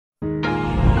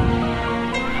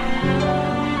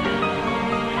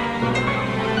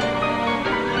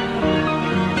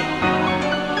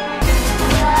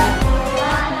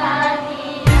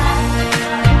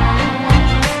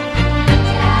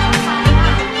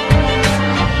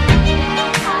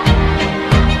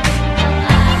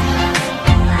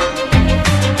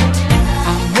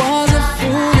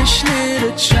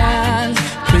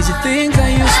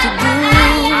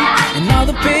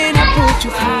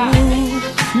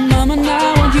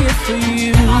for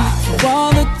you, for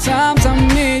all the times I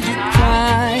made you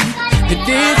cry, the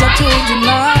days I told you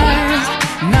lies.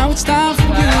 Now it's time for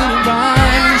you to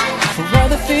rise, for all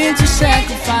the things you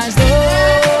sacrificed. Oh,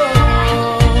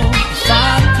 if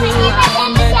I could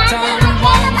turn back time, if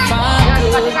I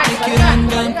could make it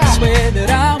undone, I swear that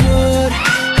I would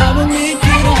make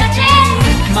it up to you.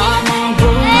 Mama,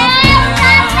 grown up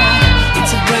now,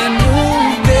 it's a brand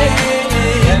new day.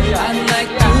 I'd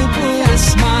like to put a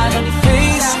smile on your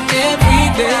face every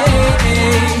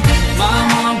day.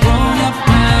 Mama, grown up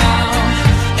now,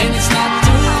 and it's not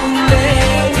too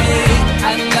late.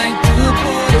 I'd like to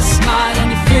put a smile on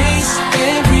your face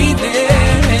every day.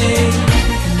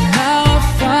 And now I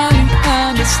finally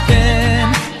understand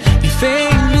your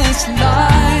famous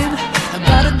line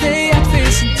about a day I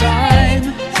faced in time.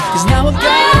 'Cause now I've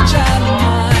got a child of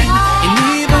mine, and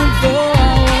even though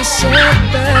I was so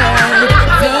bad,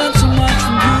 I've learned so much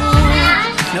from you.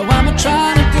 Now I'm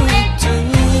trying to do it too.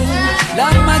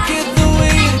 Love my kid the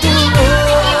way you do.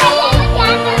 Oh,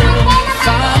 if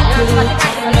I could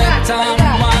turn back time,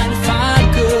 rewind, if I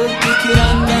could make it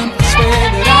undone, I swear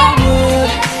that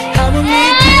I would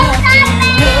make it up to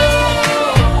you.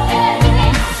 Oh,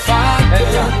 if I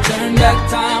could turn back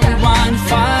time, rewind,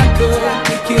 if I could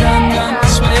make it undone, I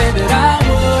swear that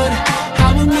I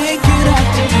would make it up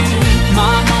to you.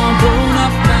 Mama, grown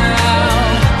up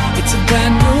now, it's a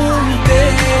brand new day.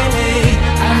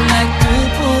 I'd like to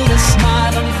put a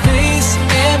smile on your face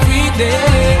every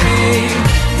day.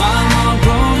 Mama,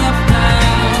 grown up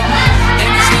now,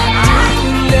 and it's not too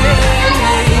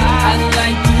late. I'd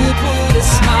like to put a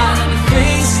smile on your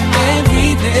face every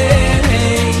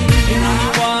day. You know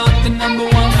you are the number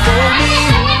one for me.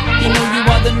 You know you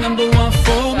are the number one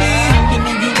for me. You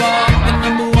know you are the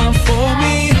number one for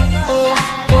me. Oh,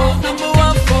 oh, number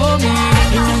one for me.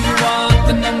 You know you are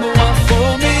the number one for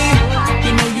me.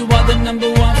 You know you are the number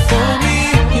one for me.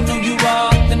 You know you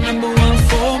are the number one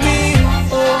for me.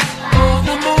 Oh, oh,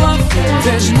 number one for me.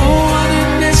 There's no one in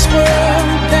this world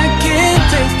that can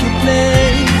take your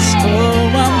place.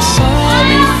 Oh, I'm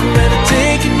sorry for ever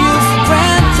taking you for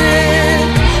granted.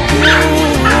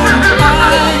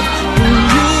 I will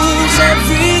use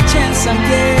every chance I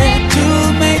get to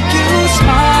make you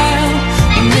smile.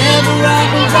 Whenever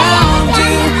I'm around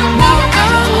you, now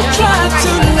I will try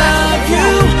to love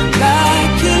you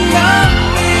like you love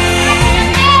me.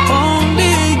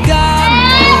 Only God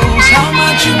knows how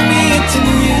much you mean to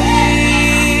me.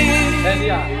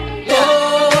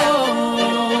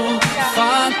 Oh, if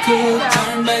I could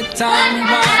turn back time,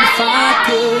 rewind, if I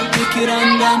could make it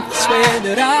undone, I swear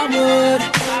that I would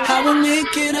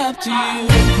make it up to you.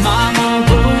 Mama,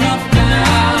 grown up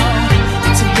now,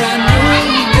 it's a brand new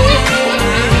day.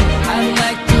 I'd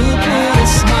like to put a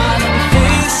smile on your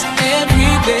face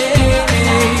every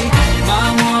day.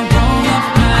 Mama, grown up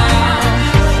now,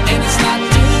 and it's not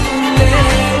too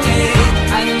late.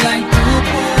 I'd like to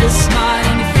put a smile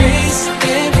on your face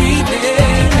every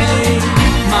day.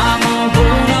 Mama,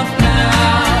 grown up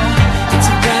now, it's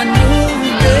a brand new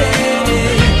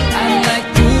day. I'd like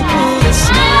to put a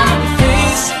smile on your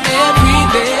face every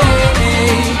day.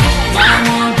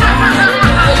 Mama, grown up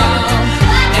now,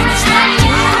 and it's not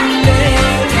too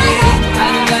late.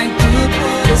 I'd like to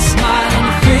put a smile on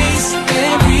your face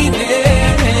every day.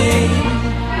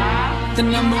 The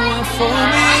number one for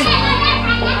me.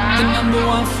 The number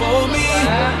one for me.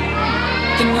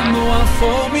 The number one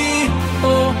for me.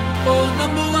 Oh, oh,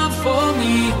 number one for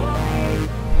me.